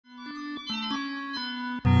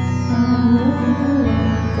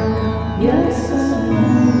Yes,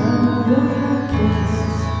 I'm gonna kiss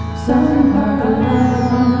somebody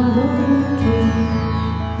I'm gonna keep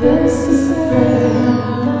the secret.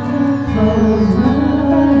 I'm gonna close my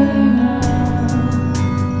body now.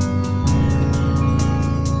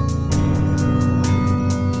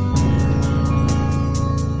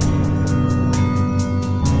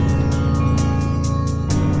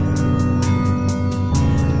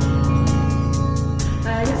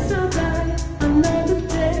 I guess I'll die another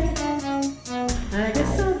day. I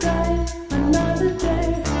guess I'll die another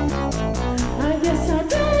day. I guess I'll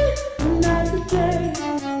die another day.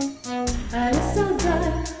 I guess I'll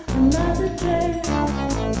die another day.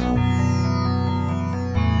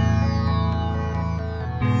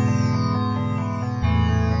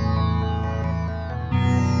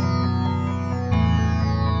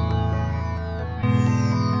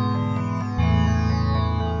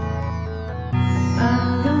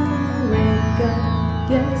 I'm gonna wake up,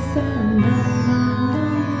 yes I know I'm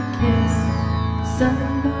gonna kiss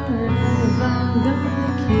somebody I'm gonna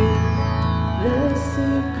keep the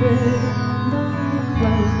secret. I'm gonna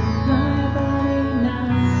close my body now.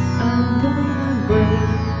 I'm gonna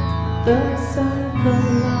break the cycle.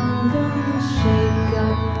 I'm gonna shake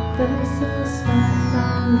up the system.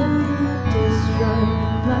 I'm gonna destroy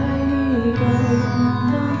my ego.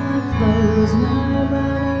 I'm gonna close my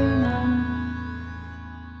body now.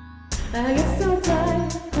 I guess I'll die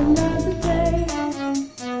another day.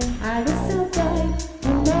 I guess I'll die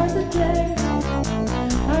another day.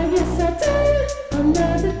 I guess I'll die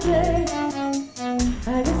another day.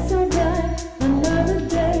 I guess I'll die another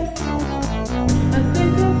day. I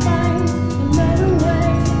think I'll find another way.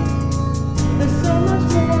 There's so much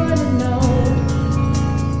more to know.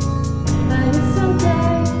 I guess I'll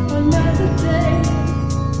die another day.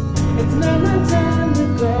 It's not my time to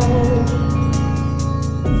go.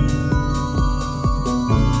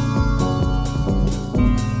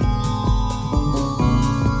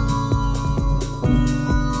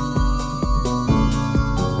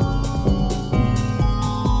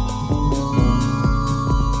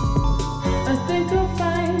 I think I'll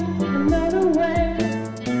find another way.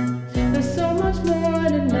 There's so much more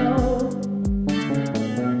to know.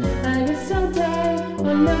 I guess I'll die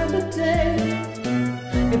another day.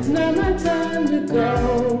 It's not my time to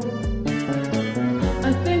go.